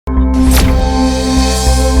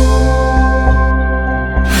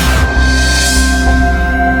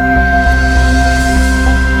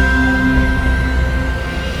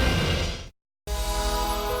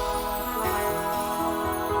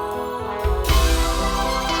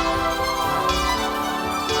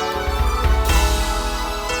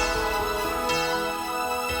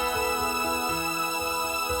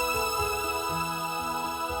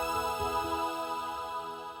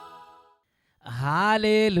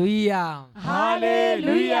Hallelujah,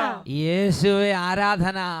 ഹല്ലേലൂയ. യേശുവേ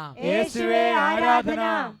ആരാധന, യേശുവേ ആരാധന.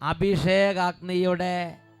 അഭിഷേകാഗ്നിയുടെ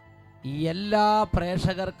എല്ലാ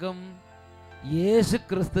പ്രേക്ഷകർക്കും യേശു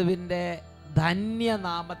ക്രിസ്തുവിൻ്റെ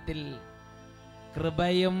ധന്യനാമത്തിൽ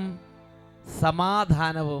കൃപയും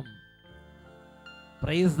സമാധാനവും.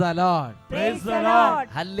 Praise the Lord, praise the Lord.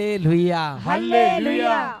 ഹല്ലേലൂയ, ഹല്ലേലൂയ.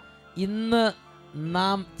 ഇന്ന്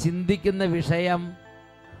നാം ചിന്തിക്കുന്ന വിഷയം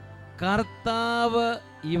കർത്താവ്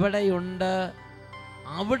ഇവിടെയുണ്ട്,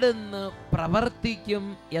 അവിടുന്ന് പ്രവർത്തിക്കും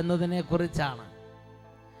എന്നതിനെ കുറിച്ചാണ്.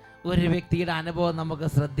 ഒരു വ്യക്തിയുടെ അനുഭവം നമുക്ക്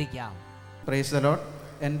ശ്രദ്ധിക്കാം. Praise the Lord.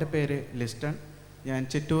 എൻ്റെ പേര് ലിസ്റ്റൺ. ഞാൻ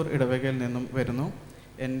ചിറ്റൂർ ഇടവകയിൽ നിന്നും വരുന്നു.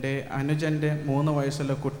 എൻ്റെ അനുജൻ്റെ 3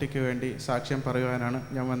 വയസ്സുള്ള കുട്ടിക്ക് വേണ്ടി സാക്ഷ്യം പറയുവാനാണ്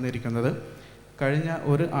ഞാൻ വന്നിരിക്കുന്നത്. കഴിഞ്ഞ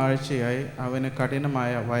ഒരു ആഴ്ചയായി അവന്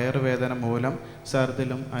കഠിനമായ വയറുവേദന മൂലം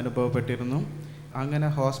ഛർദിലും അനുഭവപ്പെട്ടിരുന്നു. അങ്ങനെ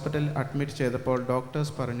ഹോസ്പിറ്റലിൽ അഡ്മിറ്റ് ചെയ്തപ്പോൾ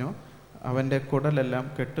ഡോക്ടേഴ്സ് പറഞ്ഞു അവൻ്റെ കുടലെല്ലാം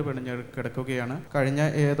കെട്ടുപിടിഞ്ഞ് കിടക്കുകയാണ്. കഴിഞ്ഞ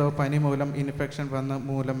ഏതോ പനി മൂലം ഇൻഫെക്ഷൻ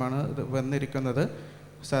മൂലമാണ് ഇത് വന്നിരിക്കുന്നത്.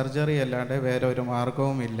 സർജറി അല്ലാതെ വേറെ ഒരു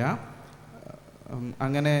മാർഗവുമില്ല.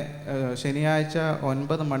 അങ്ങനെ ശനിയാഴ്ച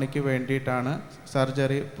 9 മണിക്ക് വേണ്ടിയിട്ടാണ്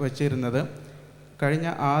സർജറി വച്ചിരുന്നത്. കഴിഞ്ഞ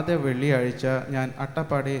ആദ്യ വെള്ളിയാഴ്ച ഞാൻ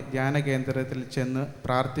അട്ടപ്പാടി ധ്യാന കേന്ദ്രത്തിൽ ചെന്ന്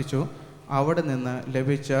പ്രാർത്ഥിച്ചു. അവിടെ നിന്ന്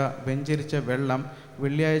ലഭിച്ച വെഞ്ചരിച്ച വെള്ളം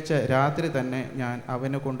വെള്ളിയാഴ്ച രാത്രി തന്നെ ഞാൻ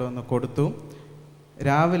അവന് കൊണ്ടുവന്ന് കൊടുത്തു.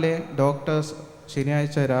 രാവിലെ ഡോക്ടേഴ്സ്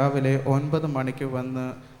ശനിയാഴ്ച രാവിലെ 9 മണിക്ക് വന്ന്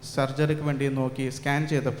സർജറിക്ക് വേണ്ടി നോക്കി സ്കാൻ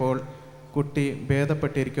ചെയ്തപ്പോൾ കുട്ടി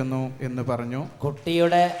ഭേദപ്പെട്ടിരിക്കുന്നു എന്ന് പറഞ്ഞു.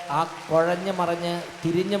 കുട്ടിയുടെ ആ കുഴഞ്ഞു മറിഞ്ഞ്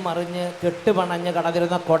തിരിഞ്ഞു മറിഞ്ഞ് കെട്ടുപണഞ്ഞ്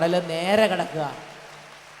കടന്നിരുന്ന കുടല് നേരെ കിടക്കുക,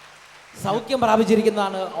 സൗഖ്യം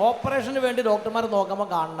പ്രാപിച്ചിരിക്കുന്നതാണ്. ഓപ്പറേഷന് വേണ്ടി ഡോക്ടർമാർ നോക്കുമ്പോൾ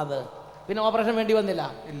കാണുന്നത്, പിന്നെ ഓപ്പറേഷൻ വേണ്ടി വന്നില്ല.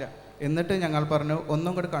 ഇല്ല. എന്നിട്ട് ഞങ്ങൾ പറഞ്ഞു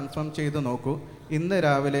ഒന്നും കൂടി കൺഫേം ചെയ്ത് നോക്കൂ. ഇന്ന്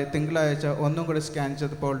രാവിലെ തിങ്കളാഴ്ച ഒന്നും കൂടി സ്കാൻ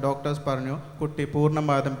ചെയ്തപ്പോൾ ഡോക്ടേഴ്സ് പറഞ്ഞു കുട്ടി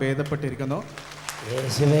പൂർണ്ണമായും ഭേദപ്പെട്ടിരിക്കുന്നു.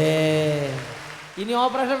 യേശുവേ, ഇനി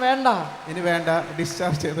ഓപ്പറേഷൻ വേണ്ട, ഇനി വേണ്ട,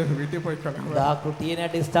 ഡിസ്ചാർജ് ചെയ്ത് വീട്ടിൽ പോയിക്കൊള്ളാം. ഇതാ കുട്ടീനെ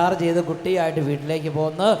ഡിസ്ചാർജ് ചെയ്ത് കുട്ടിയായിട്ട് വീട്ടിലേക്ക്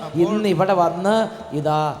പോന്ന് ഇന്ന് ഇവിടെ വന്ന്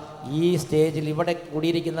ഇതാ ഈ സ്റ്റേജിൽ ഇവിടെ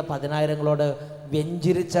കൂടിയിരിക്കുന്ന 10,000ങ്ങളോട്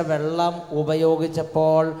വെഞ്ചിരിച്ച വെള്ളം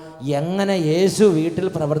ഉപയോഗിച്ചപ്പോൾ എങ്ങനെ യേശു വീട്ടിൽ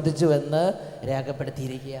പ്രവർത്തിച്ചുവെന്ന്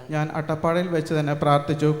രേഖപ്പെടുത്തിയിരിക്കുകയാണ്. ഞാൻ അട്ടപ്പാടിയിൽ വെച്ച് തന്നെ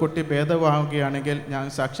പ്രാർത്ഥിച്ചു കുട്ടി ഭേദമാവുകയാണെങ്കിൽ ഞാൻ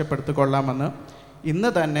സാക്ഷ്യപ്പെടുത്തിക്കൊള്ളാമെന്ന്.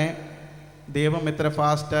 ഇന്ന് തന്നെ ദൈവം ഇത്ര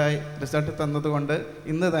ഫാസ്റ്റായി റിസൾട്ട് തന്നതുകൊണ്ട്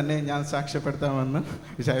ഇന്ന് തന്നെ ഞാൻ സാക്ഷ്യപ്പെടുത്താമെന്ന്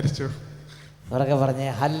വിചാരിച്ചു. ഉറക്കെ പറഞ്ഞേ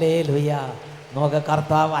ഹല്ലേലൂയ. നോക്ക്,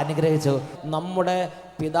 കർത്താവ് അനുഗ്രഹിച്ചു. നമ്മുടെ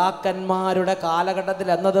പിതാക്കന്മാരുടെ കാലഘട്ടത്തിൽ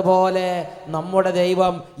എന്നതുപോലെ നമ്മുടെ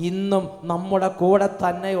ദൈവം ഇന്നും നമ്മുടെ കൂടെ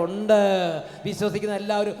തന്നെ ഉണ്ട്. വിശ്വസിക്കുന്ന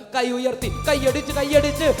എല്ലാവരും കൈ ഉയർത്തി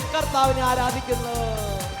കൈയടിച്ച് കർത്താവിനെ ആരാധിക്കുന്നു.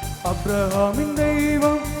 അബ്രഹാമിൻ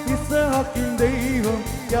ദൈവം, ഇസ്ഹാക്കിൻ ദൈവം,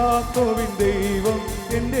 യാക്കോബിൻ ദൈവം,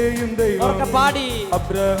 എന്റെയും ദൈവം. പാടി.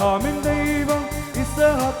 അബ്രഹാമിൻ ദൈവം,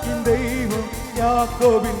 ഇസ്ഹാക്കിൻ ദൈവം,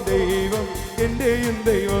 യാക്കോബിൻ ദൈവം, എന്റെയും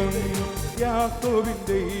ദൈവം. യാക്കോബിൻ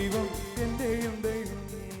ദൈവം, എന്റെയും ദൈവം.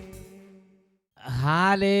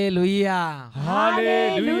 ഹല്ലേലൂയ,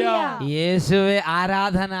 ഹല്ലേലൂയ. യേശുവേ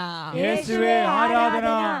ആരാധന, യേശുവേ ആരാധന.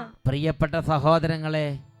 പ്രിയപ്പെട്ട സഹോദരങ്ങളെ,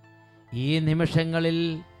 ഈ നിമിഷങ്ങളിൽ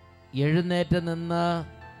എഴുന്നേറ്റ് നിന്ന്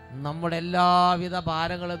നമ്മുടെ എല്ലാവിധ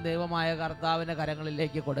ഭാരങ്ങളും ദൈവമായ കർത്താവിൻ്റെ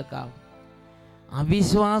കരങ്ങളിലേക്ക് കൊടുക്കാം.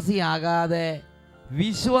 അവിശ്വാസിയാകാതെ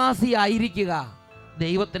വിശ്വാസിയായിരിക്കുക.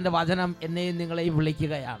 ദൈവത്തിൻ്റെ വചനം എന്നെയും നിങ്ങളെയും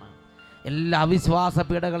വിളിക്കുകയാണ്. എല്ലാ അവിശ്വാസ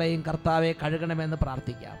പീഡകളെയും കർത്താവെ കഴുകണമെന്ന്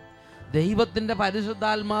പ്രാർത്ഥിക്കാം. ദൈവത്തിൻ്റെ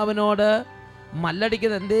പരിശുദ്ധാത്മാവിനോട്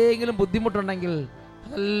മല്ലടിക്കുന്ന എന്തെങ്കിലും ബുദ്ധിമുട്ടുണ്ടെങ്കിൽ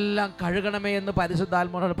അതെല്ലാം കഴുകണമേ എന്ന്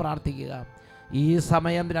പരിശുദ്ധാത്മാവിനോട് പ്രാർത്ഥിക്കുക. ഈ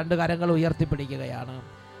സമയം 2 കരങ്ങൾ ഉയർത്തിപ്പിടിക്കുകയാണ്.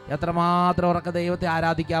 എത്രമാത്രം ഉറക്കെ ദൈവത്തെ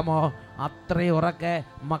ആരാധിക്കാമോ അത്രയും ഉറക്കെ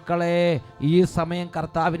മക്കളെ ഈ സമയം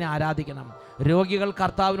കർത്താവിനെ ആരാധിക്കണം. രോഗികൾ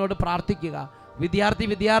കർത്താവിനോട് പ്രാർത്ഥിക്കുക.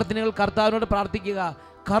 വിദ്യാർത്ഥിനികൾ കർത്താവിനോട് പ്രാർത്ഥിക്കുക.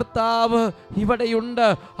 കർത്താവ് ഇവിടെയുണ്ട്,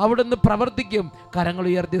 അവിടുന്ന് പ്രവർത്തിക്കും. കരങ്ങൾ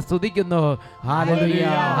ഉയർത്തി സ്തുതിക്കുന്നു. ഹല്ലേലൂയ,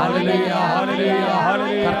 ഹല്ലേലൂയ, ഹല്ലേലൂയ.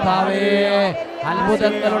 കർത്താവേ,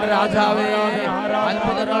 അത്ഭുതങ്ങളുടെ രാജാവേ,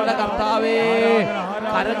 അത്ഭുതങ്ങളുടെ കർത്താവേ,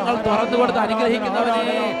 കരങ്ങൾ തുറന്നു കൊടുത്ത്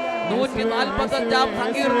അനുഗ്രഹിക്കുന്നവനെ. 145-ാം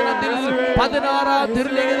സങ്കീർത്തനത്തിൽ 16-ാം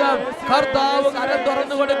തിരുലിഖിതം കർത്താവ് കരം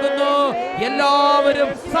തുറന്നു കൊടുക്കുന്നു. എല്ലാവരും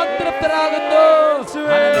സംതൃപ്തരാകുന്നു.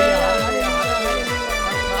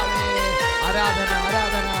 ആരാധന,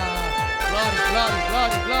 ആരാധന. Glory, glory,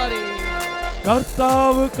 glory, glory.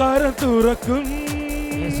 കർത്താവ് കരം തുറക്കും,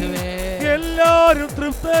 എല്ലാരും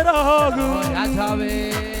തൃപ്തരാകും. രാജാവേ,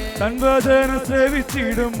 തൻ വചനം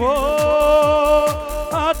സേവിച്ചിടുമ്പോ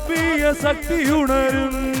ആത്മീയ ശക്തി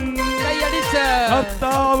ഉണരും.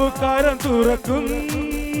 കർത്താവ് കരം തുറക്കും,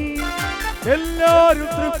 എല്ലാരും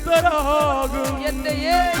തൃപ്തരാകും.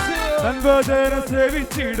 തൻ വചനം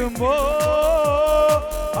സേവിച്ചിടുമ്പോ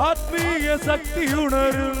ശക്തി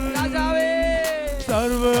ഉണരും. രാജാവേ,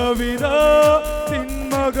 സർവവിധ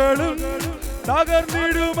തിന്മകളും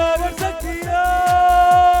തകർന്നിടും അവൻ ശക്തിയാ.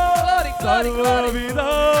 സർവവിധ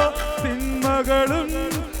തിന്മകളും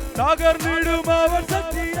തകർന്നിടും അവൻ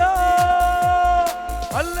ശക്തിയാ.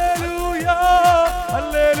 ഹല്ലേലൂയ,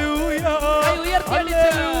 ഹല്ലേലൂയ,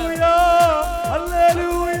 ഹല്ലേലൂയ,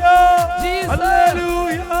 ഹല്ലേലൂയ,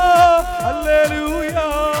 ഹല്ലേലൂയ, ഹല്ലേലൂയ,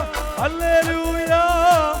 ഹല്ലേലൂയ,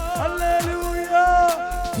 ഹല്ലേലൂയ.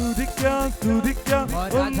 സ്തുതിക്കാം, സ്തുതിക്കാം,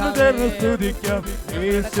 ഒന്ന് ചേർന്ന് സ്തുതിക്കാം,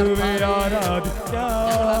 യേശുവേ ആരാധിക്കാം.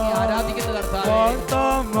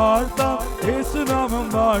 വാഴ്ത്താം, വാഴ്ത്താം, യേശുനാമം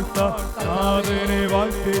വാഴ്ത്താം, നാഥനെ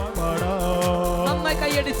വാഴ്ത്തിപ്പാടാം.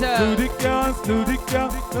 സ്തുതിക്കാം, സ്തുതിക്കാം,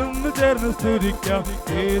 ഒന്ന് ചേർന്ന് സ്തുതിക്കാം,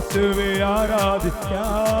 യേശുവേ ആരാധിക്കാം.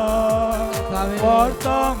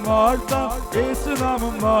 വാഴ്ത്താം, വാഴ്ത്താം,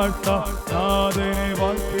 യേശുനാമം വാഴ്ത്താം, നാഥനെ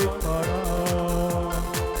വാഴ്ത്തിപ്പാടാം,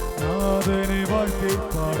 നാഥനെ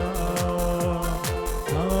വാഴ്ത്തിപ്പാടാം,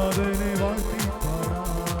 നാഥനെ വാഴ്ത്തിപ്പാടാം.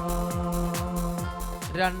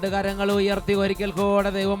 രണ്ട് കരങ്ങൾ ഉയർത്തി ഒരിക്കൽ കൂടെ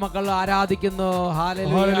ദൈവമക്കൾ ആരാധിക്കുന്നു.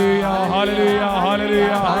 ഹല്ലേലൂയ, ഹല്ലേലൂയ,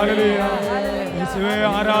 ഹല്ലേലൂയ, ഹല്ലേലൂയ. യേശുവേ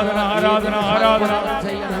ആരാധന, ആരാധന, ആരാധന.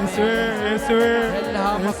 യേശുവേ, യേശുവേ,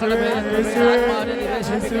 യേശുവേ, യേശുവേ,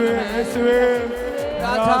 യേശുവേ, യേശുവേ.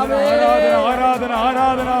 ആരാധന, ആരാധന,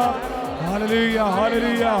 ആരാധന. ഹല്ലേലൂയ,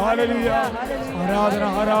 ഹല്ലേലൂയ, ഹല്ലേലൂയ. ആരാധന,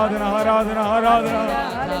 ആരാധന, ആരാധന, ആരാധന.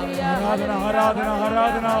 ആരാധന, ആരാധന,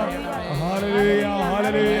 ആരാധന. ഹല്ലേലൂയ,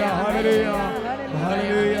 ഹല്ലേലൂയ, ഹല്ലേലൂയ.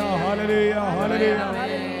 ഹല്ലേലൂയ, ഹല്ലേലൂയ, ഹല്ലേലൂയ.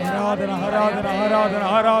 ആരാധന, ആരാധന, ആരാധന,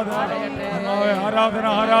 ആരാധന. ആരാധന,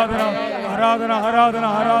 ആരാധന, ആരാധന, ആരാധന,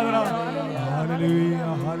 ആരാധന. ഹല്ലേലൂയ,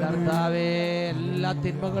 ഹല്ലേലൂയ. കർത്താവേ, എല്ലാ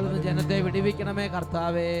തിന്മകളിൽ നിന്ന് ജനത്തെ വിടുവിക്കണമേ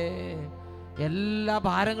കർത്താവേ. എല്ലാ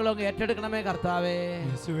ഭാരങ്ങളും അങ്ങ് ഏറ്റെടുക്കണമേ കർത്താവേ.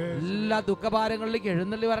 എല്ലാ ദുഃഖഭാരങ്ങളിലേക്ക്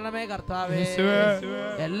എഴുന്നള്ളി വരണമേ കർത്താവേ.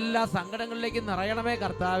 എല്ലാ സങ്കടങ്ങളിലേക്ക് നിറയണമേ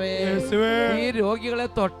കർത്താവേ. ഈ രോഗികളെ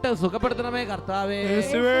തൊട്ട് സുഖപ്പെടുത്തണമേ കർത്താവേ.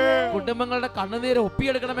 കുടുംബങ്ങളുടെ കണ്ണുനീര്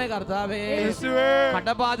ഒപ്പിയെടുക്കണമേ കർത്താവേ.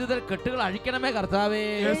 കടബാധിത കെട്ടുകൾ അഴിക്കണമേ കർത്താവേ.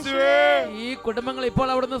 ഈ കുടുംബങ്ങൾ ഇപ്പോൾ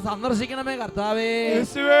അവിടുന്ന് സന്ദർശിക്കണമേ കർത്താവേ.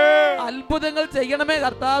 അത്ഭുതങ്ങൾ ചെയ്യണമേ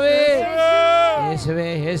കർത്താവേ. യേശുവേ,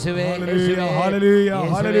 യേശുവേ,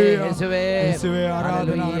 യേശുവേ, യേശുവേ, യേശുവേ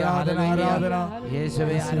ആരാധന, ആരാധന, ആരാധന.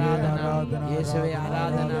 യേശുവേ ആരാധന, യേശുവേ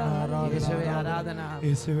ആരാധന, യേശുവേ ആരാധന.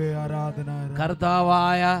 യേശുവേ ആരാധന.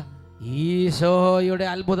 കർത്താവായ ഈശോയുടെ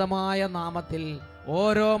അത്ഭുതമായ നാമത്തിൽ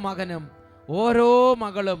ഓരോ മകനും ഓരോ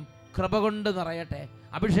മകളും കൃപ കൊണ്ട് നിറയട്ടെ,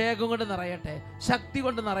 അഭിഷേകം കൊണ്ട് നിറയട്ടെ, ശക്തി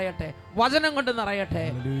കൊണ്ട് നിറയട്ടെ, വചനം കൊണ്ട് നിറയട്ടെ,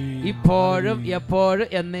 ഇപ്പോഴും എപ്പോഴും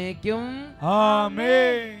എന്നേക്കും.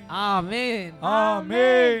 ആമേൻ, ആമേൻ,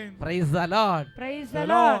 ആമേൻ. Praise the Lord, praise the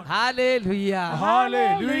Lord. ഹല്ലേലൂയ,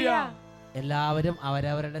 ഹല്ലേലൂയ. എല്ലാവരും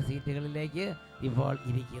അവരവരുടെ സീറ്റുകളിലേക്ക് ഇപ്പോൾ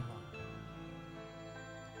ഇരിക്കുന്നു.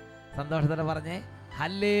 സന്തോഷത്തോടെ പറഞ്ഞേ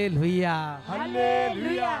ഹല്ലേലൂയ,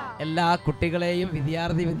 ഹല്ലേലൂയ. എല്ലാ കുട്ടികളെയും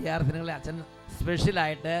വിദ്യാർത്ഥിനികളെ അച്ഛൻ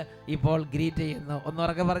സ്പെഷ്യലായിട്ട് ഇപ്പോൾ ഗ്രീറ്റ് ചെയ്യുന്നു.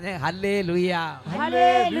 ഒന്നുറക്കെ പറഞ്ഞേ ഹല്ലേലൂയ,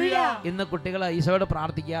 ഹല്ലേലൂയ. ഇന്ന് കുട്ടികൾ ഈശോയോട്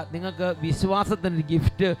പ്രാർത്ഥിക്കുക, നിങ്ങൾക്ക് വിശ്വാസത്തിന്റെ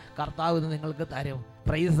ഗിഫ്റ്റ് കർത്താവ് ഇന്ന് നിങ്ങൾക്ക് തരും.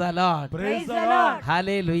 Praise the Lord, praise the Lord.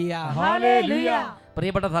 ഹല്ലേലൂയ, ഹല്ലേലൂയ.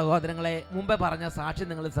 പ്രിയപ്പെട്ട സഹോദരങ്ങളെ, മുമ്പേ പറഞ്ഞ സാക്ഷ്യം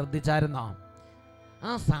നിങ്ങൾ ശ്രദ്ധിച്ചായിരുന്നോ? ആ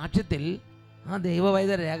സാക്ഷ്യത്തിൽ ആ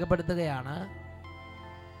ദൈവവൈദ്യർ രേഖപ്പെടുത്തുകയാണ്,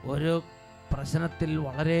 ഒരു പ്രശ്നത്തിൽ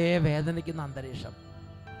വളരെ വേദനിക്കുന്ന അന്തരീക്ഷം.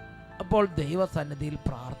 അപ്പോൾ ദൈവസന്നിധിയിൽ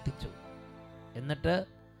പ്രാർത്ഥിച്ചു. എന്നിട്ട്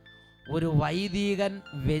ഒരു വൈദികൻ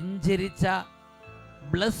വെഞ്ചരിച്ച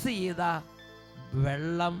ബ്ലസ് ചെയ്ത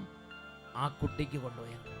വെള്ളം ആ കുട്ടിക്ക്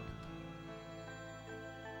കൊണ്ടുപോയി.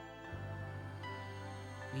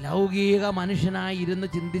 ലൗകിക മനുഷ്യനായി ഇരുന്ന്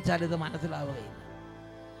ചിന്തിച്ചാൽ ഇത് മനസ്സിലാവുകയില്ല.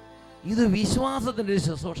 ഇത് വിശ്വാസത്തിൻ്റെ ഒരു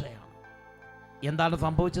ശുശ്രൂഷയാണ്. എന്താണ്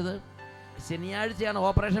സംഭവിച്ചത്? ശനിയാഴ്ചയാണ്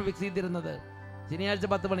ഓപ്പറേഷൻ ഫിക്സ് ചെയ്തിരുന്നത്. ശനിയാഴ്ച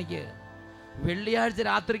 10 മണിക്ക്, വെള്ളിയാഴ്ച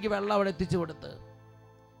രാത്രിക്ക് വെള്ളം അവിടെ എത്തിച്ചു കൊടുത്ത്,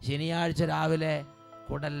 ശനിയാഴ്ച രാവിലെ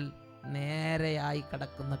കുടൽ നേരെയായി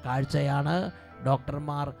കിടക്കുന്ന കാഴ്ചയാണ്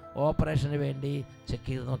ഡോക്ടർമാർ ഓപ്പറേഷന് വേണ്ടി ചെക്ക്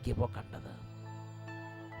ചെയ്ത് നോക്കിയപ്പോൾ കണ്ടത്.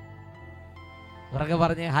 ഉറക്കെ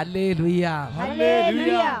പറഞ്ഞേ ഹല്ലേലൂയ,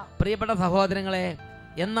 ഹല്ലേലൂയ. പ്രിയപ്പെട്ട സഹോദരങ്ങളെ,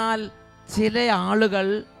 എന്നാൽ ചില ആളുകൾ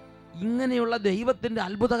ഇങ്ങനെയുള്ള ദൈവത്തിൻ്റെ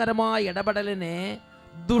അത്ഭുതകരമായ ഇടപെടലിനെ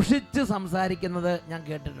ദുഷിച്ച് സംസാരിക്കുന്നത് ഞാൻ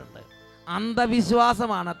കേട്ടിട്ടുണ്ട്.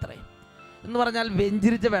 അന്ധവിശ്വാസമാണത്രേ. എന്ന് പറഞ്ഞാൽ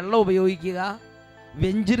വെഞ്ചിരിച്ച വെള്ളം ഉപയോഗിക്കുക,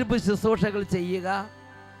 വെഞ്ചിരിപ്പ് ശുശ്രൂഷകൾ ചെയ്യുക,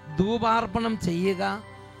 ധൂപാർപ്പണം ചെയ്യുക,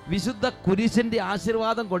 വിശുദ്ധ കുരിശിൻ്റെ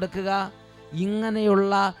ആശീർവാദം കൊടുക്കുക,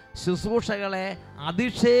 ഇങ്ങനെയുള്ള ശുശ്രൂഷകളെ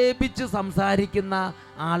അധിക്ഷേപിച്ച് സംസാരിക്കുന്ന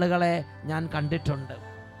ആളുകളെ ഞാൻ കണ്ടിട്ടുണ്ട്.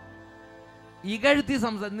 ഇകഴ്ത്തി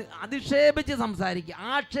അധിക്ഷേപിച്ച് സംസാരിക്കുക,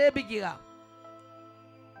 ആക്ഷേപിക്കുക.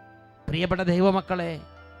 പ്രിയപ്പെട്ട ദൈവമക്കളെ,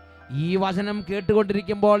 ഈ വചനം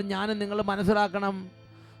കേട്ടുകൊണ്ടിരിക്കുമ്പോൾ ഞാനും നിങ്ങൾ മനസ്സിലാക്കണം,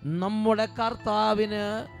 നമ്മുടെ കർത്താവിന്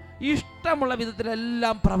ഇഷ്ടമുള്ള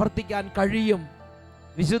വിധത്തിലെല്ലാം പ്രവർത്തിക്കാൻ കഴിയും.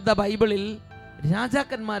 വിശുദ്ധ ബൈബിളിൽ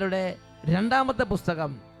രാജാക്കന്മാരുടെ 2-ാമത്തെ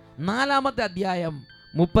പുസ്തകം 4-ാമത്തെ അധ്യായം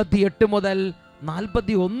 38 മുതൽ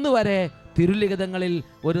 41 വരെ തിരുലിഖിതങ്ങളിൽ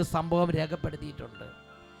ഒരു സംഭവം രേഖപ്പെടുത്തിയിട്ടുണ്ട്.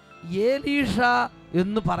 ഏലീഷ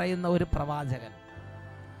എന്ന് പറയുന്ന ഒരു പ്രവാചകൻ,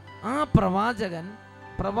 ആ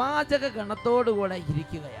പ്രവാചക ഗണത്തോടുകൂടെ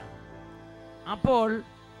ഇരിക്കുകയാണ്. അപ്പോൾ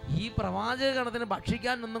ഈ പ്രവാചക ഗണത്തിന്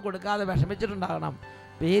ഭക്ഷിക്കാനൊന്നും കൊടുക്കാതെ വിഷമിച്ചിട്ടുണ്ടാകണം.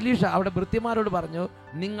 ഏലീഷ അവിടെ ഭൃത്യന്മാരോട് പറഞ്ഞു,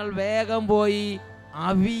 നിങ്ങൾ വേഗം പോയി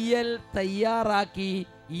അവിയൽ തയ്യാറാക്കി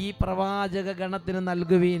ഈ പ്രവാചക ഗണത്തിന്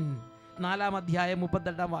നൽകുവീൻ. 4-ാം അധ്യായം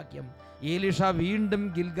 38-ാം വാക്യം. ഏലീഷ വീണ്ടും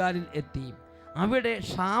ഗിൽഗാലിൽ എത്തി. അവിടെ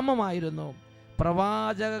ക്ഷാമമായിരുന്നു.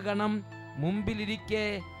 പ്രവാചക ഗണം മുമ്പിലിരിക്കെ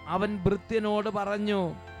അവൻ ഭൃത്യനോട് പറഞ്ഞു,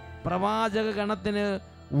 പ്രവാചക ഗണത്തിന്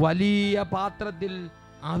വലിയ പാത്രത്തിൽ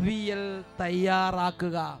അവിയൽ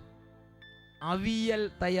തയ്യാറാക്കുക.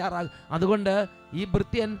 അതുകൊണ്ട് ഈ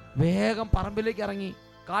ഭൃത്യൻ വേഗം പറമ്പിലേക്ക് ഇറങ്ങി,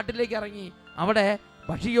 കാട്ടിലേക്ക് ഇറങ്ങി. അവിടെ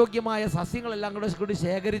ഭക്ഷ്യയോഗ്യമായ സസ്യങ്ങളെല്ലാം കൂടി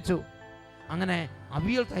ശേഖരിച്ചു. അങ്ങനെ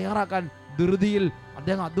അവിയൽ തയ്യാറാക്കാൻ ധൃതിയിൽ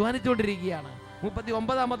അദ്ദേഹം അധ്വാനിച്ചുകൊണ്ടിരിക്കുകയാണ്.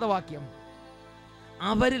 39-ാമത്തെ വാക്യം.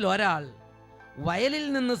 അവരിൽ ഒരാൾ വയലിൽ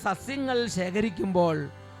നിന്ന് സസ്യങ്ങൾ ശേഖരിക്കുമ്പോൾ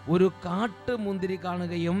ഒരു കാട്ടുമുന്തിരി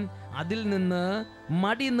കാണുകയും അതിൽ നിന്ന്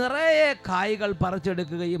മടി നിറയെ കായ്കൾ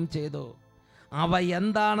പറിച്ചെടുക്കുകയും ചെയ്തു. അവ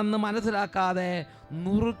എന്താണെന്ന് മനസ്സിലാക്കാതെ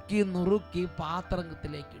നുറുക്കി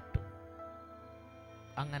പാത്രത്തിലേക്ക് ഇട്ടു.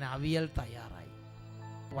 അങ്ങനെ അവിയൽ തയ്യാറായി.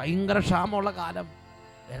 ഭയങ്കര ക്ഷാമമുള്ള കാലം,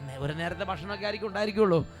 ഒരു നേരത്തെ ഭക്ഷണമൊക്കെ ആയിരിക്കും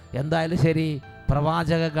ഉണ്ടായിരിക്കുള്ളൂ. എന്തായാലും ശരി,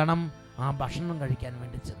 പ്രവാചക ഗണം ആ ഭക്ഷണം കഴിക്കാൻ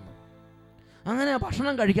വേണ്ടി ചെന്നു. അങ്ങനെ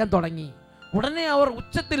ഭക്ഷണം കഴിക്കാൻ തുടങ്ങി. ഉടനെ അവർ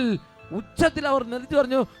ഉച്ചത്തിൽ അവർ നിലച്ചു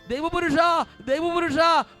പറഞ്ഞു, ദൈവപുരുഷ,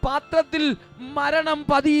 പാത്രത്തിൽ മരണം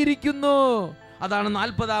പതിയിരിക്കുന്നു. അതാണ്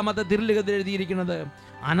 40-ാമത്തെ തിരുലിഖിതത്തിൽ എഴുതിയിരിക്കുന്നത്.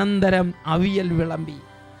 അനന്തരം അവിയൽ വിളമ്പി.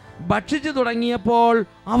 ഭക്ഷിച്ചു തുടങ്ങിയപ്പോൾ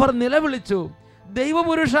അവർ നിലവിളിച്ചു,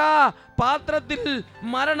 ദൈവപുരുഷ, പാത്രത്തിൽ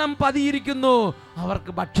മരണം പതിയിരിക്കുന്നു.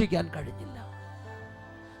 അവർക്ക് ഭക്ഷിക്കാൻ കഴിഞ്ഞില്ല.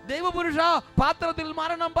 ദൈവപുരുഷ, പാത്രത്തിൽ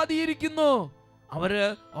മരണം പതിയിരിക്കുന്നു. അവര്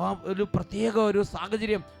ഒരു പ്രത്യേക ഒരു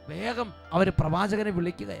സാഹചര്യം, വേഗം അവര് പ്രവാചകനെ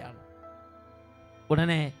വിളിക്കുകയാണ്.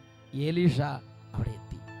 ഉടനെ ഏലീഷ അവിടെ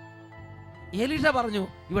എത്തി. ഏലീഷ പറഞ്ഞു,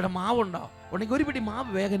 ഇവിടെ മാവുണ്ടോ? ഉണ്ടെങ്കിൽ ഒരു പിടി മാവ്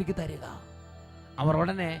വേഗം എനിക്ക് തരിക. അവർ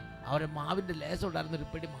ഉടനെ അവരെ മാവിൻ്റെ ലേശം ഉണ്ടായിരുന്ന ഒരു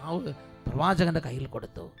പിടി മാവ് പ്രവാചകന്റെ കയ്യിൽ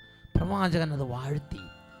കൊടുത്തു. പ്രവാചകൻ അത് വാഴ്ത്തി,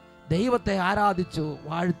 ദൈവത്തെ ആരാധിച്ചു,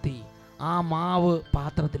 വാഴ്ത്തി ആ മാവ്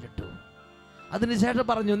പാത്രത്തിലിട്ടു. അതിനുശേഷം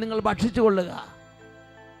പറഞ്ഞു, നിങ്ങൾ ഭക്ഷിച്ചു കൊള്ളുക.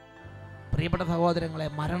 പ്രിയപ്പെട്ട സഹോദരങ്ങളെ,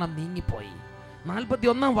 മരണം നീങ്ങിപ്പോയി.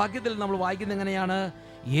 41-ാം വാക്യത്തിൽ നമ്മൾ വായിക്കുന്നത് എങ്ങനെയാണ്?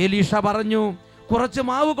 ഏലീഷ പറഞ്ഞു, കുറച്ച്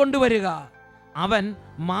മാവ് കൊണ്ടുവരിക. അവൻ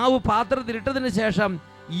മാവ് പാത്രത്തിലിട്ടതിന് ശേഷം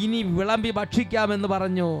ഇനി വിളമ്പി ഭക്ഷിക്കാമെന്ന്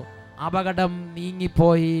പറഞ്ഞു. അപകടം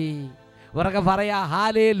നീങ്ങിപ്പോയി. ഉറക്കെ പറയാ,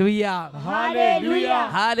 ഹല്ലേലൂയ, ഹല്ലേലൂയ,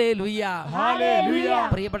 ഹല്ലേലൂയ, ഹല്ലേലൂയ.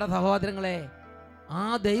 പ്രിയപ്പെട്ട സഹോദരങ്ങളെ, ആ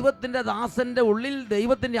ദൈവത്തിന്റെ ദാസന്റെ ഉള്ളിൽ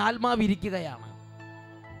ദൈവത്തിന്റെ ആത്മാവ് ഇരിക്കുകയാണ്.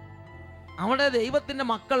 അവിടെ ദൈവത്തിന്റെ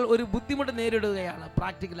മക്കൾ ഒരു ബുദ്ധിമുട്ട് നേരിടുകയാണ്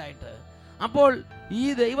പ്രാക്ടിക്കലായിട്ട്. അപ്പോൾ ഈ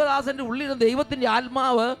ദൈവദാസന്റെ ഉള്ളിൽ ദൈവത്തിന്റെ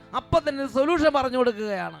ആത്മാവ് അപ്പം തന്നെ സൊല്യൂഷൻ പറഞ്ഞു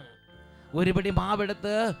കൊടുക്കുകയാണ്. ഒരു പിടി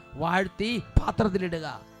മാവെടുത്ത് വാഴ്ത്തി പാത്രത്തിലിടുക.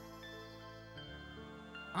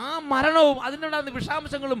 ആ മരണവും അതിനുണ്ടാകുന്ന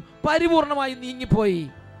വിഷാംശങ്ങളും പരിപൂർണമായി നീങ്ങിപ്പോയി.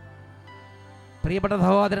 പ്രിയപ്പെട്ട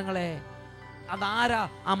സഹോദരങ്ങളെ, അതാരാ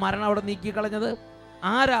ആ മരണം അവിടെ നീക്കിക്കളഞ്ഞത്?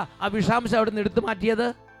 ആരാ ആ വിഷാംശം അവിടെ നിന്ന് എടുത്തു മാറ്റിയത്?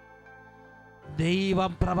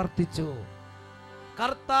 ദൈവം പ്രവർത്തിച്ചു.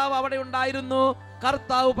 കർത്താവ് അവിടെ ഉണ്ടായിരുന്നു,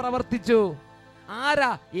 കർത്താവ് പ്രവർത്തിച്ചു.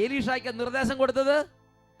 ആരാ ഏലീഷയ്ക്ക് നിർദ്ദേശം കൊടുത്തത്?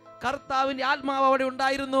 കർത്താവിന്റെ ആത്മാവ് അവിടെ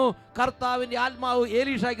ഉണ്ടായിരുന്നു, കർത്താവിന്റെ ആത്മാവ്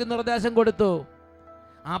ഏലീഷയ്ക്ക് നിർദ്ദേശം കൊടുത്തു.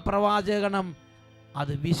 ആ പ്രവാചകഗണം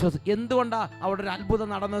അത് എന്തുകൊണ്ടാ അവിടെ ഒരു അത്ഭുതം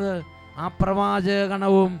നടന്നത്? ആ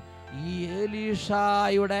പ്രവാചകഗണവും ഈ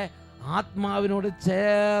ഏലീഷായുടെ ആത്മാവിനോട്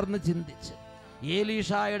ചേർന്ന് ചിന്തിച്ച്,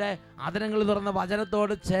 ഏലീഷായുടെ അധരങ്ങളിൽ തുറന്ന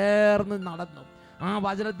വചനത്തോട് ചേർന്ന് നടന്നു. ആ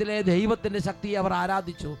വചനത്തിലെ ദൈവത്തിൻ്റെ ശക്തിയെ അവർ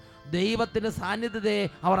ആരാധിച്ചു. ദൈവത്തിൻ്റെ സാന്നിധ്യത്തെ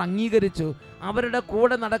അവർ അംഗീകരിച്ചു. അവരുടെ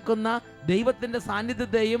കൂടെ നടക്കുന്ന ദൈവത്തിൻ്റെ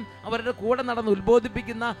സാന്നിധ്യത്തെയും അവരുടെ കൂടെ നടന്ന്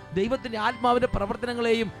ഉത്ബോധിപ്പിക്കുന്ന ദൈവത്തിൻ്റെ ആത്മാവിൻ്റെ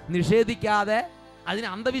പ്രവർത്തനങ്ങളെയും നിഷേധിക്കാതെ, അതിന്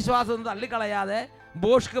അന്ധവിശ്വാസം തള്ളിക്കളയാതെ,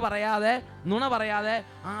 ബോഷ്ക്ക് പറയാതെ, നുണ പറയാതെ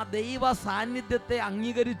ആ ദൈവ സാന്നിധ്യത്തെ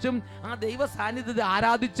അംഗീകരിച്ചും ആ ദൈവ സാന്നിധ്യത്തെ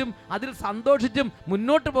ആരാധിച്ചും അതിൽ സന്തോഷിച്ചും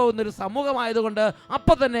മുന്നോട്ട് പോകുന്ന ഒരു സമൂഹമായതുകൊണ്ട്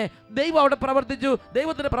അപ്പം തന്നെ ദൈവം അവിടെ പ്രവർത്തിച്ചു.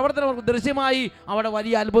 ദൈവത്തിൻ്റെ പ്രവർത്തനം അവർക്ക് ദൃശ്യമായി. അവിടെ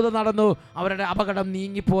വലിയ അത്ഭുതം നടന്നു. അവരുടെ അപകടം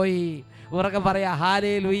നീങ്ങിപ്പോയി. ഉറക്കെ പറയാ,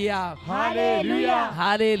 ഹല്ലേലൂയ, ഹല്ലേലൂയ,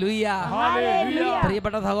 ഹല്ലേലൂയ. ഹല്ലേലൂയ.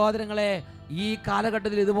 പ്രിയപ്പെട്ട സഹോദരങ്ങളെ, ഈ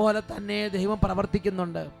കാലഘട്ടത്തിൽ ഇതുപോലെ തന്നെ ദൈവം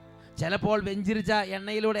പ്രവർത്തിക്കുന്നുണ്ട്. ചിലപ്പോൾ വെഞ്ചിരിച്ച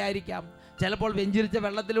എണ്ണയിലൂടെ ആയിരിക്കാം, ചിലപ്പോൾ വെഞ്ചിരിച്ച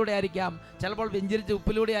വെള്ളത്തിലൂടെ ആയിരിക്കാം, ചിലപ്പോൾ വെഞ്ചിരിച്ച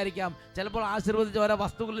ഉപ്പിലൂടെ ആയിരിക്കാം, ചിലപ്പോൾ ആശീർവദിച്ച ഓരോ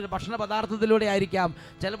വസ്തുക്കളിൽ ഭക്ഷണ പദാർത്ഥത്തിലൂടെ ആയിരിക്കാം,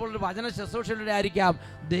 ചിലപ്പോൾ ഒരു വചന ശുശ്രൂഷയിലൂടെ ആയിരിക്കാം.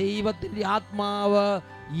 ദൈവത്തിൻ്റെ ആത്മാവ്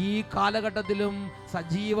ഈ കാലഘട്ടത്തിലും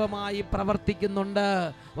സജീവമായി പ്രവർത്തിക്കുന്നുണ്ട്.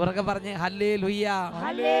 ഉറക്കെ പറഞ്ഞേ ഹല്ലേലൂയ.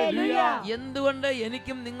 എന്തുകൊണ്ട്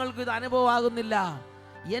എനിക്കും നിങ്ങൾക്കും ഇത് അനുഭവമാകുന്നില്ല?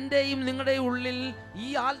 എൻ്റെയും നിങ്ങളുടെയും ഉള്ളിൽ ഈ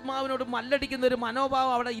ആത്മാവിനോട് മല്ലടിക്കുന്ന ഒരു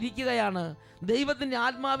മനോഭാവം അവിടെ ഇരിക്കുകയാണ്. ദൈവത്തിൻ്റെ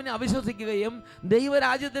ആത്മാവിനെ അവിശ്വസിക്കുകയും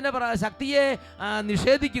ദൈവരാജ്യത്തിൻ്റെ ശക്തിയെ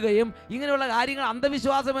നിഷേധിക്കുകയും ഇങ്ങനെയുള്ള കാര്യങ്ങൾ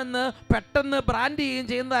അന്ധവിശ്വാസമെന്ന് പെട്ടെന്ന് ബ്രാൻഡ് ചെയ്യുകയും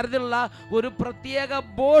ചെയ്യുന്ന തരത്തിലുള്ള ഒരു പ്രത്യേക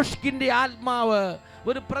ബോഷ്കിൻ്റെ ആത്മാവ്,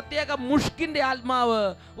 ഒരു പ്രത്യേക മുഷ്കിൻ്റെ ആത്മാവ്,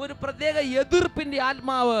 ഒരു പ്രത്യേക എതിർപ്പിൻ്റെ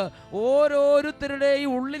ആത്മാവ്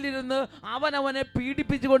ഓരോരുത്തരുടെയും ഉള്ളിലിരുന്ന് അവനവനെ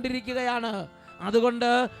പീഡിപ്പിച്ചുകൊണ്ടിരിക്കുകയാണ്. അതുകൊണ്ട്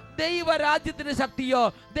ദൈവരാജ്യത്തിന്റെ ശക്തിയോ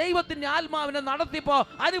ദൈവത്തിന്റെ ആത്മാവിനെ നടത്തിപ്പോ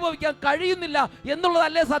അനുഭവിക്കാൻ കഴിയുന്നില്ല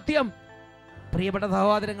എന്നുള്ളതല്ലേ സത്യം. പ്രിയപ്പെട്ട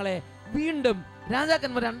സഹോദരങ്ങളെ, വീണ്ടും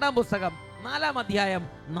രാജാക്കന്മാർ 2-ാം പുസ്തകം 4-ാം അധ്യായം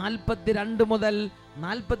 42 മുതൽ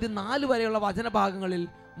 44 വരെയുള്ള വചനഭാഗങ്ങളിൽ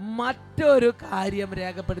മറ്റൊരു കാര്യം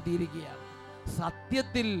രേഖപ്പെടുത്തിയിരിക്കുകയാണ്.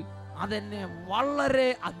 സത്യത്തിൽ അതെന്നെ വളരെ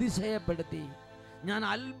അതിശയപ്പെടുത്തി. ഞാൻ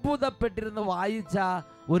അത്ഭുതപ്പെട്ടിരുന്ന് വായിച്ച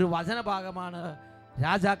ഒരു വചനഭാഗമാണ്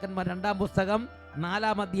രാജാക്കന്മാർ 2-ാം പുസ്തകം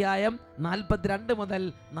 4-ാം അധ്യായം 42 മുതൽ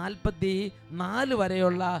 44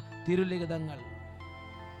 വരെയുള്ള തിരുലിഖിതങ്ങൾ.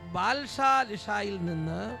 ബാൽഷാലിഷായിൽ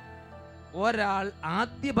നിന്ന് ഒരാൾ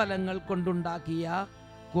ആദ്യഫലങ്ങൾ കൊണ്ടുണ്ടാക്കിയ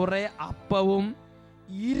കുറെ അപ്പവും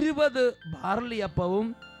 20 ബാർലിയപ്പവും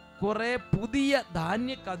കുറെ പുതിയ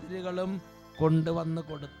ധാന്യക്കതിരുകളും കൊണ്ടുവന്ന്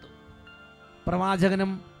കൊടുത്തു.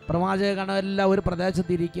 പ്രവാചകനും പ്രവാചകനും എല്ലാം ഒരു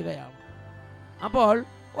പ്രദേശത്തിരിക്കുകയാണ്. അപ്പോൾ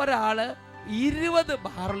ഒരാള് 20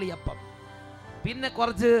 ബാർലിയപ്പം, പിന്നെ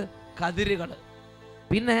കുറച്ച് കതിരുകൾ,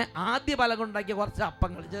 പിന്നെ ആദ്യ ഫലം കൊണ്ടുണ്ടാക്കിയ കുറച്ച്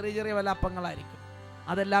അപ്പങ്ങൾ, ചെറിയ ചെറിയ വല്ല അപ്പങ്ങളായിരിക്കും,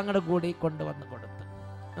 അതെല്ലാം കൂടി കൊണ്ടുവന്ന് കൊടുത്ത്,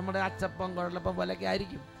 നമ്മുടെ അച്ചപ്പം കുഴലപ്പം പോലെയൊക്കെ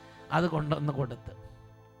ആയിരിക്കും, അത് കൊണ്ടുവന്ന് കൊടുത്ത്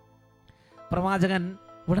പ്രവാചകൻ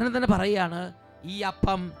ഉടനെ തന്നെ പറയുകയാണ്, ഈ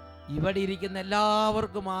അപ്പം ഇവിടെ ഇരിക്കുന്ന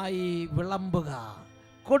എല്ലാവർക്കുമായി വിളമ്പുക,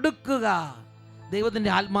 കൊടുക്കുക. ദൈവത്തിൻ്റെ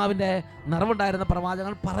ആത്മാവിൻ്റെ നിറവുണ്ടായിരുന്ന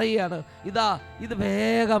പ്രവാചകൻ പറയുകയാണ്, ഇത്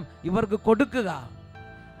വേഗം ഇവർക്ക് കൊടുക്കുക.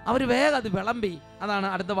 അവർ വേഗം അത് വിളമ്പി. അതാണ്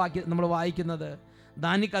അടുത്ത വാക്യം നമ്മൾ വായിക്കുന്നത്.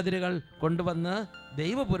 ധാന്യക്കതിരുകൾ കൊണ്ടുവന്ന്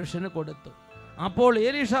ദൈവപുരുഷന് കൊടുത്തു. അപ്പോൾ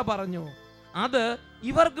എലീഷ പറഞ്ഞു, അത്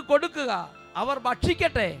ഇവർക്ക് കൊടുക്കുക, അവർ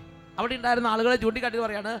ഭക്ഷിക്കട്ടെ. അവിടെ ഉണ്ടായിരുന്ന ആളുകളെ ചൂണ്ടിക്കാട്ടി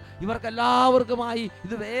പറയാണ്, ഇവർക്ക് എല്ലാവർക്കുമായി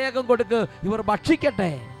ഇത് വേഗം കൊടുക്ക്, ഇവർ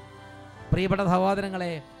ഭക്ഷിക്കട്ടെ. പ്രിയപ്പെട്ട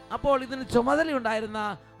സഹോദരങ്ങളെ, അപ്പോൾ ഇതിന് ചുമതലയുണ്ടായിരുന്ന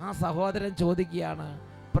ആ സഹോദരൻ ചോദിക്കുകയാണ്,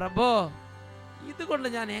 പ്രഭോ, ഇതുകൊണ്ട്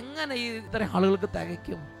ഞാൻ എങ്ങനെ ഇത്രയും ആളുകൾക്ക്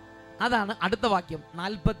തികയ്ക്കും? അതാണ് അടുത്ത വാക്യം,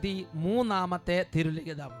 43-ാമത്തെ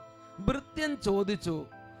തിരുലിഖിതം. ഭൃത്യൻ ചോദിച്ചു,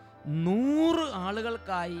 100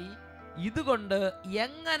 ആളുകൾക്കായി ഇതുകൊണ്ട്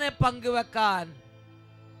എങ്ങനെ പങ്കുവെക്കാൻ?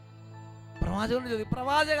 പ്രവാചകൻ ചോദിച്ചു,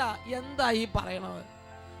 പ്രവാചക എന്താ ഈ പറയണത്?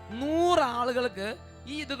 100 ആളുകൾക്ക്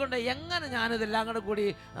ഈ ഇതുകൊണ്ട് എങ്ങനെ ഞാനിതെല്ലാം കൂടി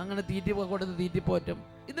അങ്ങനെ കൊടുത്ത് തീറ്റിപ്പോറ്റും?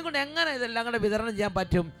 ഇതുകൊണ്ട് എങ്ങനെ ഇതെല്ലാം കൂടെ വിതരണം ചെയ്യാൻ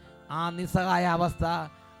പറ്റും? ആ നിസ്സഹായ അവസ്ഥ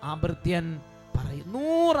ആ ഭൃത്യൻ പറയും.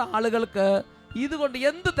 100 ആളുകൾക്ക് ഇതുകൊണ്ട്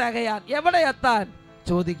എന്ത് തികയാൻ, എവിടെ എത്താൻ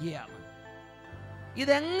ചോദിക്കുകയാണ്.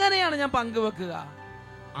 ഇതെങ്ങനെയാണ് ഞാൻ പങ്കുവെക്കുക?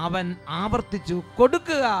 അവൻ ആവർത്തിച്ചു,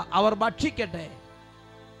 കൊടുക്കുക, അവർ ഭക്ഷിക്കട്ടെ.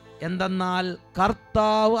 എന്തെന്നാൽ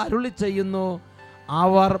കർത്താവ് അരുളി ചെയ്യുന്നു,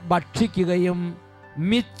 അവർ ഭക്ഷിക്കുകയും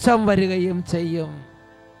മിച്ചം വരികയും ചെയ്യും.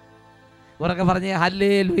 ഉറക്കെ പറഞ്ഞേ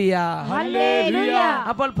ഹല്ലേലൂയ.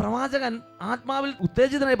 അപ്പോൾ പ്രവാചകൻ ആത്മാവിൽ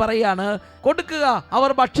ഉത്തേജിതനായി പറയാണ്, കൊടുക്കുക,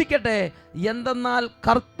 അവർ ഭക്ഷിക്കട്ടെ. എന്തെന്നാൽ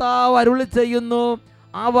കർത്താവ് അരുളി ചെയ്യുന്നു,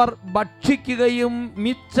 അവർ ഭക്ഷിക്കുകയും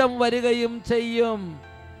മിച്ചം വരികയും ചെയ്യും.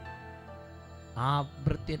 ആ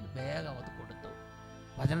ഭൃത്യൻ വേഗം അത് കൊടുത്തു.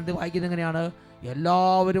 വചനത്തിൽ വായിക്കുന്നത് എങ്ങനെയാണ്?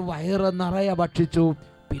 എല്ലാവരും വയറ് നിറയെ ഭക്ഷിച്ചു,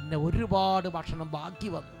 പിന്നെ ഒരുപാട് ഭക്ഷണം ബാക്കി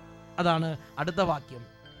വന്നു. അതാണ് അടുത്ത വാക്യം.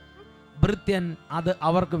 ഭൃത്യൻ അത്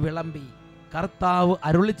അവർക്ക് വിളമ്പി, കർത്താവ്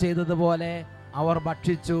അരുളി ചെയ്തതുപോലെ അവർ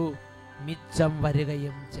ഭക്ഷിച്ചു, മിച്ചം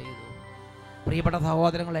വരികയും ചെയ്തു. പ്രിയപ്പെട്ട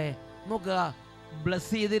സഹോദരങ്ങളെ, നോക്കുക,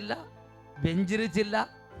 ബ്ലസ് ചെയ്തില്ല, വെഞ്ചരിച്ചില്ല,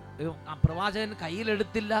 പ്രവാചകൻ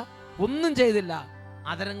കയ്യിലെടുത്തില്ല, ഒന്നും ചെയ്തില്ല.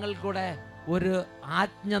 അതരങ്ങൾ കൂടെ ഒരു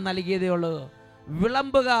ആജ്ഞ നൽകിയതേ ഉള്ളൂ,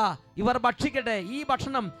 വിളമ്പുക, ഇവർ ഭക്ഷിക്കട്ടെ. ഈ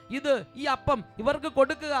ഭക്ഷണം, ഈ അപ്പം ഇവർക്ക്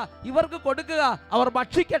കൊടുക്കുക, ഇവർക്ക് കൊടുക്കുക, അവർ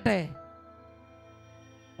ഭക്ഷിക്കട്ടെ.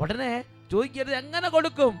 ഉടനെ ചോദിക്കരുത് എങ്ങനെ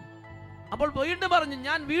കൊടുക്കും. അപ്പോൾ വീണ്ടും പറഞ്ഞു,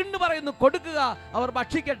 ഞാൻ വീണ്ടും പറയുന്നു, കൊടുക്കുക, അവർ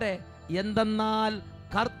ഭക്ഷിക്കട്ടെ. എന്തെന്നാൽ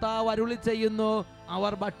കർത്താവ് അരുളി ചെയ്യുന്നു,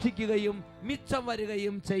 അവർ ഭക്ഷിക്കുകയും മിച്ചം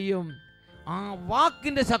വരികയും ചെയ്യും. ആ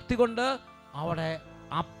വാക്കിന്റെ ശക്തി കൊണ്ട് അവിടെ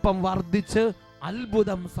അപ്പം വർദ്ധിച്ച്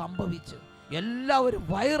അത്ഭുതം സംഭവിച്ചു. എല്ലാവരും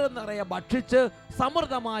വയറ് നിറയെ ഭക്ഷിച്ച്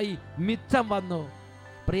സമൃദ്ധമായി മിച്ചം വന്നു.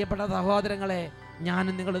 പ്രിയപ്പെട്ട സഹോദരങ്ങളെ,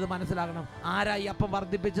 ഞാനും നിങ്ങളിത് മനസ്സിലാക്കണം. ആരാ ഈ അപ്പം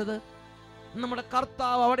വർദ്ധിപ്പിച്ചത്? നമ്മുടെ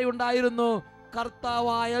കർത്താവ് അവിടെ ഉണ്ടായിരുന്നു.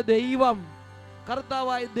 കർത്താവായ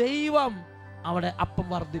ദൈവം അവിടെ അപ്പം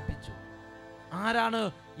വർദ്ധിപ്പിച്ചു. ആരാണ്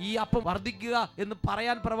ഈ അപ്പം വർദ്ധിക്കുക എന്ന്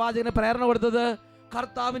പറയാൻ പ്രവാചകന് പ്രേരണ കൊടുത്തത്?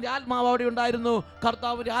 കർത്താവിന്റെ ആത്മാവ് അവിടെ ഉണ്ടായിരുന്നു.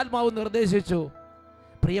 കർത്താവിന്റെ ആത്മാവ് നിർദ്ദേശിച്ചു.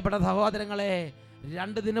 പ്രിയപ്പെട്ട സഹോദരങ്ങളെ,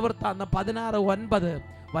 2 ദിനവൃത്താന്തം 16:9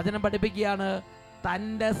 വചനം പഠിപ്പിക്കുകയാണ്,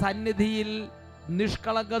 തൻ്റെ സന്നിധിയിൽ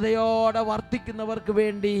നിഷ്കളങ്കതയോടെ വർത്തിക്കുന്നവർക്ക്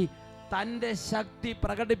വേണ്ടി തൻ്റെ ശക്തി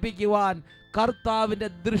പ്രകടിപ്പിക്കുവാൻ കർത്താവിൻ്റെ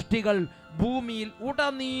ദൃഷ്ടികൾ ഭൂമിയിൽ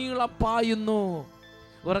ഉടനീളം പായുന്നു.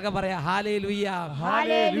 ഉറക്കെ പറയാ, ഹല്ലേലൂയ,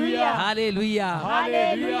 ഹല്ലേലൂയ, ഹല്ലേലൂയ,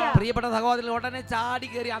 ഹല്ലേലൂയ. പ്രിയപ്പെട്ട സഹോദരൻ, ഉടനെ ചാടി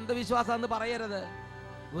കയറി അന്ധവിശ്വാസം എന്ന് പറയരുത്.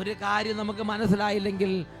 ഒരു കാര്യം നമുക്ക്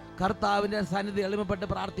മനസ്സിലായില്ലെങ്കിൽ കർത്താവിൻ്റെ സന്നിധി എളിമപ്പെട്ട്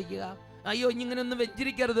പ്രാർത്ഥിക്കുക. അയ്യോ ഇങ്ങനെയൊന്നും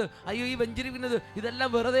വെഞ്ചരിക്കരുത്, അയ്യോ ഈ വെഞ്ചരിക്കുന്നത് ഇതെല്ലാം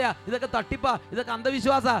വെറുതെയാ, ഇതൊക്കെ തട്ടിപ്പാ, ഇതൊക്കെ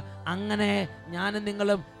അന്ധവിശ്വാസ. അങ്ങനെ ഞാനും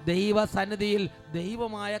നിങ്ങളും ദൈവസന്നിധിയിൽ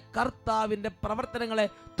ദൈവമായ കർത്താവിൻ്റെ പ്രവർത്തനങ്ങളെ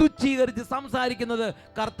തുച്ഛീകരിച്ച് സംസാരിക്കുന്നത്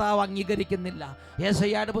കർത്താവ് അംഗീകരിക്കുന്നില്ല.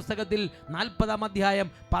 യെശയ്യായുടെ പുസ്തകത്തിൽ 40-ാം അധ്യായം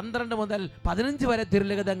 12 മുതൽ 15 വരെ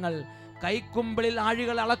തിരുലിഖിതങ്ങൾ, കൈക്കുമ്പിളിൽ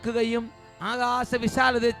ആഴികൾ അളക്കുകയും ആകാശ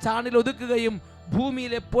വിശാലതയെ ചാണിൽ ഒതുക്കുകയും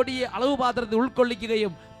ഭൂമിയിലെ പൊടിയെ അളവുപാത്രത്തിൽ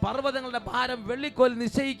ഉൾക്കൊള്ളിക്കുകയും പർവ്വതങ്ങളുടെ ഭാരം വെള്ളിക്കോൽ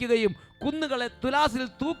നിശ്ചയിക്കുകയും കുന്നുകളെ തുലാസിൽ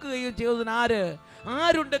തൂക്കുകയും ചെയ്തതിന്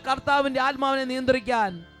ആരുണ്ട് കർത്താവിൻ്റെ ആത്മാവിനെ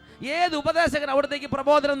നിയന്ത്രിക്കാൻ? ഏത് ഉപദേശകൻ അവിടത്തേക്ക്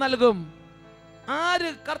പ്രബോധനം നൽകും? ആര്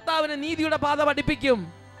കർത്താവിനെ നീതിയുടെ പാത പഠിപ്പിക്കും?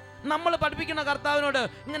 നമ്മൾ പഠിപ്പിക്കുന്ന കർത്താവിനോട്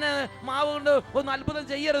ഇങ്ങനെ മാവ് കൊണ്ട് ഒന്ന് അത്ഭുതം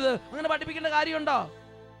ചെയ്യരുത്, അങ്ങനെ പഠിപ്പിക്കേണ്ട കാര്യമുണ്ടോ?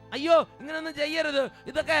 അയ്യോ ഇങ്ങനെയൊന്നും ചെയ്യരുത്,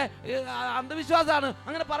 ഇതൊക്കെ അന്ധവിശ്വാസമാണ്,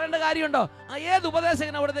 അങ്ങനെ പറയേണ്ട കാര്യമുണ്ടോ? ഏത്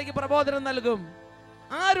ഉപദേശകൻ അവിടത്തേക്ക് പ്രബോധനം നൽകും?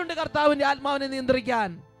 ആരുണ്ട് കർത്താവിൻ്റെ ആത്മാവിനെ നിയന്ത്രിക്കാൻ?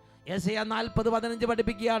 യെശയ്യാ 40:15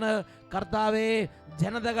 പഠിപ്പിക്കുകയാണ്, കർത്താവേ,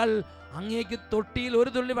 ജനതകൾ അങ്ങേക്ക് തൊട്ടിയിൽ ഒരു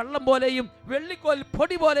തുള്ളി വെള്ളം പോലെയും വെള്ളിക്കോൽ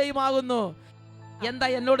പൊടി പോലെയും ആകുന്നു. എന്താ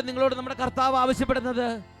എന്നോട് നിങ്ങളോട് നമ്മുടെ കർത്താവ് ആവശ്യപ്പെടുന്നത്?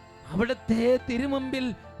 അവിടുത്തെ തിരുമുമ്പിൽ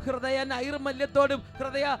ഹൃദയ നൈർമല്യത്തോടും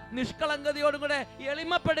ഹൃദയ നിഷ്കളങ്കതയോടും കൂടെ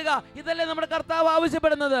എളിമപ്പെടുക. ഇതല്ലേ നമ്മുടെ കർത്താവ്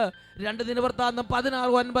ആവശ്യപ്പെടുന്നത്? 2 ദിനവൃത്താന്തം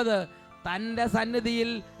 16:9, തൻ്റെ സന്നിധിയിൽ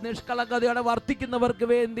നിഷ്കളങ്കതയോടെ വർത്തിക്കുന്നവർക്ക്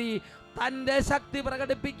വേണ്ടി തൻ്റെ ശക്തി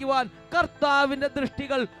പ്രകടിപ്പിക്കുവാൻ കർത്താവിൻ്റെ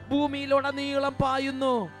ദൃഷ്ടികൾ ഭൂമിയിലുടനീളം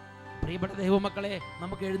പായുന്നു. പ്രിയപ്പെട്ട ദൈവമക്കളെ,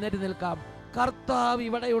 നമുക്ക് എഴുന്നേറ്റ് നിൽക്കാം. കർത്താവ്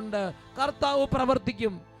ഇവിടെയുണ്ട്, കർത്താവ്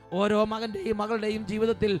പ്രവർത്തിക്കും. ഓരോ മകൻ്റെയും മകളുടെയും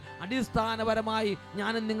ജീവിതത്തിൽ അടിസ്ഥാനപരമായി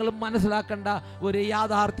ഞാനും നിങ്ങളും മനസ്സിലാക്കേണ്ട ഒരു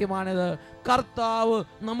യാഥാർത്ഥ്യമാണിത്. കർത്താവ്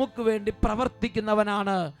നമുക്ക് വേണ്ടി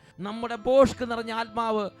പ്രവർത്തിക്കുന്നവനാണ്. നമ്മുടെ ബോഷ്ക്ക് നിറഞ്ഞ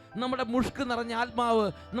ആത്മാവ്, നമ്മുടെ മുഷ്ക് നിറഞ്ഞ ആത്മാവ്,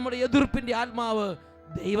 നമ്മുടെ എതിർപ്പിൻ്റെ ആത്മാവ്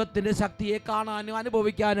ദൈവത്തിൻ്റെ ശക്തിയെ കാണാനും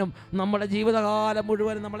അനുഭവിക്കാനും നമ്മുടെ ജീവിതകാലം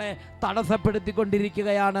മുഴുവൻ നമ്മളെ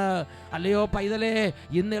തടസ്സപ്പെടുത്തിക്കൊണ്ടിരിക്കുകയാണ്. അല്ലയോ പൈതലേ,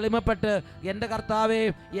 ഇന്ന് എളിമപ്പെട്ട് എൻ്റെ കർത്താവേ,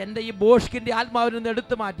 എൻ്റെ ഈ ബോഷ്കിൻ്റെ ആത്മാവിൽ നിന്ന്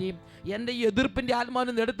എടുത്തു മാറ്റി, എൻ്റെ ഈ എതിർപ്പിൻ്റെ ആത്മാവിൽ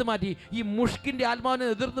നിന്ന് എടുത്തു മാറ്റി, ഈ മുഷ്കിൻ്റെ ആത്മാവിനെ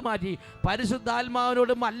എതിർത്ത് മാറ്റി,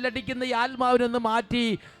 പരിശുദ്ധാത്മാവിനോട് മല്ലടിക്കുന്ന ഈ ആത്മാവിനൊന്ന് മാറ്റി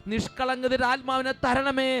നിഷ്കളങ്കതയുടെ ആത്മാവിനെ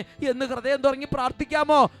തരണമേ എന്ന് ഹൃദയം തുടങ്ങി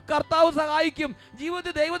പ്രാർത്ഥിക്കാമോ? കർത്താവ് സഹായിക്കും.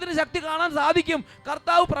 ജീവിതത്തിൽ ദൈവത്തിന് ശക്തി കാണാൻ സാധിക്കും.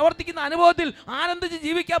 കർത്താവ് പ്രവർത്തിക്കുന്ന അനുഭവത്തിൽ ആനന്ദിച്ച്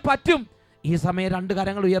ജീവിക്കാൻ പറ്റും. ഈ സമയം 2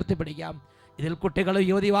 കരങ്ങൾ ഉയർത്തിപ്പിടിക്കാം. ഇതിൽ കുട്ടികളും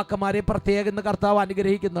യുവതിവാക്കന്മാരെ പ്രത്യേകം കർത്താവ്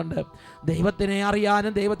അനുഗ്രഹിക്കുന്നുണ്ട്. ദൈവത്തിനെ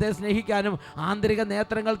അറിയാനും ദൈവത്തെ സ്നേഹിക്കാനും ആന്തരിക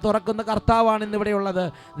നേത്രങ്ങൾ തുറക്കുന്ന കർത്താവാണ് ഇന്നിവിടെയുള്ളത്.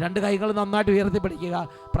 2 കൈകൾ നന്നായിട്ട് ഉയർത്തിപ്പിടിക്കുക.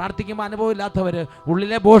 പ്രാർത്ഥിക്കുമ്പോൾ അനുഭവമില്ലാത്തവർ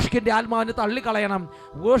ഉള്ളിലെ ബോഷ്കിൻ്റെ ആത്മാവിനെ തള്ളിക്കളയണം.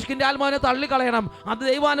 ബോഷ്കിൻ്റെ ആത്മാവിനെ തള്ളിക്കളയണം. അത്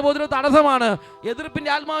ദൈവാനുഭവത്തിന് തടസ്സമാണ്.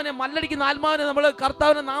 എതിർപ്പിൻ്റെ ആത്മാവിനെ, മല്ലടിക്കുന്ന ആത്മാവിനെ നമ്മൾ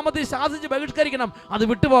കർത്താവിൻ്റെ നാമത്തിൽ ശാസിച്ച് ബഹിഷ്കരിക്കണം. അത്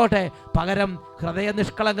വിട്ടുപോകട്ടെ. പകരം ഹൃദയ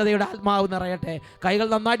നിഷ്കളങ്കതയുടെ ആത്മാവ് നിറയട്ടെ. കൈകൾ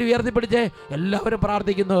നന്നായിട്ട് ഉയർത്തിപ്പിടിച്ച് എല്ലാവരും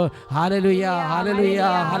പ്രാർത്ഥിക്കുന്നു. ഹല്ലേലൂയ, ഹല്ലേലൂയ,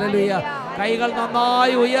 ഹല്ലേലൂയ. കൈകൾ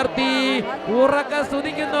നന്നായി ഉയർത്തി ഉറക്കെ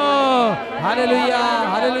സ്തുതിക്കുന്നു. ഹല്ലേലൂയ,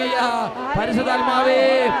 ഹല്ലേലൂയ. പരിശുദ്ധാത്മാവേ,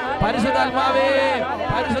 പരിശുദ്ധാത്മാവേ,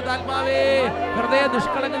 പരിശുദ്ധാത്മാവേ, ഹൃദയ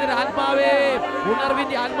നിഷ്കളങ്കതയുടെ ആത്മാവേ,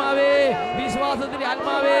 ഉണർവിന്റെ ആത്മാവേ, വിശ്വാസത്തിന്റെ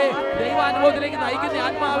ആത്മാവേ, ദൈവാനുഭവത്തിലേക്ക് നയിക്കുന്ന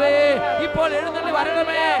ആത്മാവേ, ഇപ്പോൾ എഴുന്നള്ളി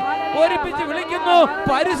വരണമേ. ഒരുമിച്ച് വിളിക്കുന്നു,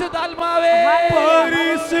 പരിശുദ്ധാത്മാവേ,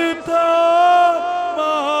 പരിശുദ്ധാത്മാവേ,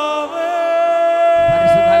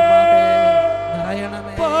 പരിശുദ്ധാത്മാവേ,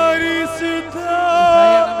 നിറയണമേ, പരിശുദ്ധാത്മാവേ,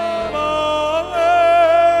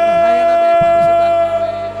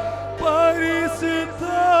 പരിശുദ്ധാത്മാവേ,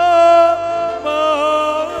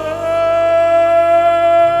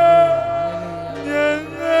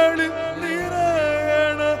 ഞങ്ങളിൽ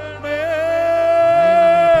നിറയണമേ,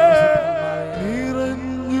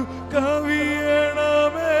 നിറഞ്ഞു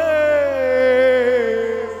കവിയണമേ,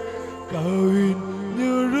 കവിഞ്ഞു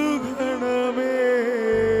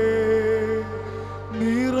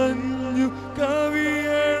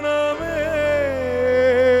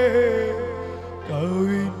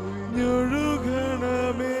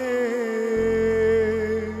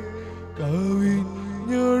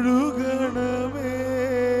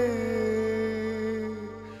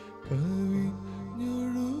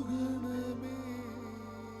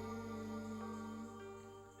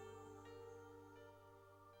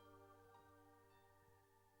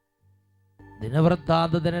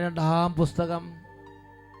ദിനവൃത്താന്തത്തിന് 2-ാം പുസ്തകം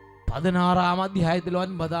 16-ാം അധ്യായത്തിൽ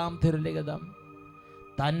 9-ാം തിരുലിഖിതം.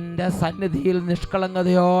 തൻ്റെ സന്നിധിയിൽ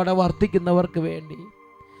നിഷ്കളങ്കതയോടെ വർത്തിക്കുന്നവർക്ക് വേണ്ടി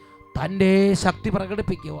തൻ്റെ ശക്തി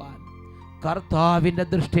പ്രകടിപ്പിക്കുവാൻ കർത്താവിൻ്റെ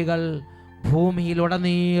ദൃഷ്ടികൾ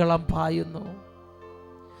ഭൂമിയിലുടനീളം പായുന്നു.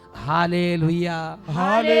 ഹല്ലേലൂയ,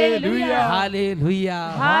 ഹല്ലേലൂയ, ഹല്ലേലൂയ,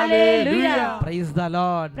 hallelujah. Price the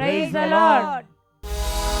Lord, Praise the Lord.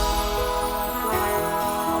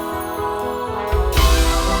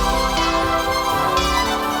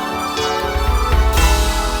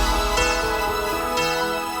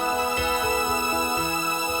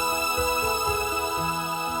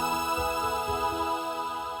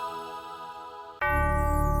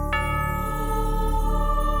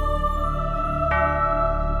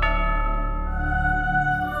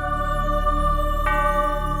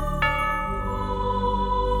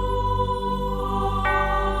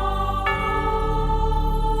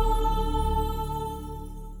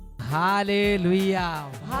 Hallelujah,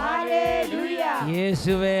 ഹല്ലേലൂയ.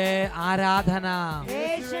 യേശുവേ ആരാധന.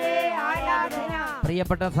 യേശുവേ ആരാധന.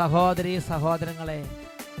 പ്രിയപ്പെട്ട സഹോദരി സഹോദരങ്ങളെ,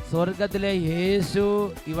 സ്വർഗത്തിലെ യേശു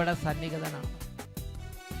ഇവിടെ സന്നിഹിതനാണ്.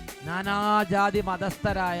 നാനാജാതി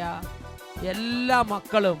മതസ്ഥരായ എല്ലാ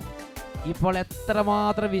മക്കളും ഇപ്പോൾ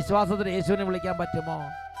എത്രമാത്രം വിശ്വാസത്തോടെ യേശുവിനെ വിളിക്കാൻ പറ്റുമോ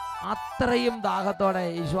അത്രയും ദാഹത്തോടെ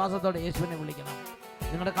വിശ്വാസത്തോടെ യേശുവിനെ വിളിക്കണം.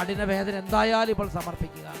 നിങ്ങളുടെ കഠിന വേദന എന്തായാലും ഇപ്പോൾ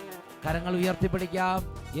സമർപ്പിക്കുക. കരങ്ങൾ ഉയർത്തിപ്പിടിക്കാം.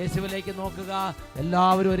 യേശുവിലേക്ക് നോക്കുക.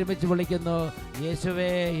 എല്ലാവരും ഒരുമിച്ച് വിളിക്കുന്നു. യേശുവേ,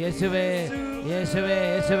 യേശുവേ, യേശുവേ,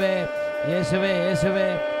 യേശുവേ, യേശുവേ, യേശുവേ,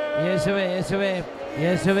 യേശുവേ, യേശുവേ,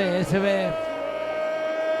 യേശുവേ, യേശുവേ.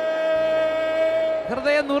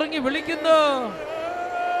 ഹൃദയം നുറുങ്ങി വിളിക്കുന്നു.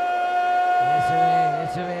 യേശുവേ,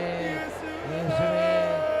 യേശുവേ, യേശുവേ,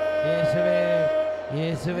 യേശുവേ,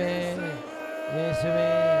 യേശുവേ, യേശുവേ,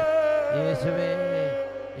 യേശുവേ,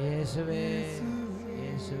 യേശുവേ,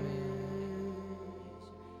 യേശുവേ.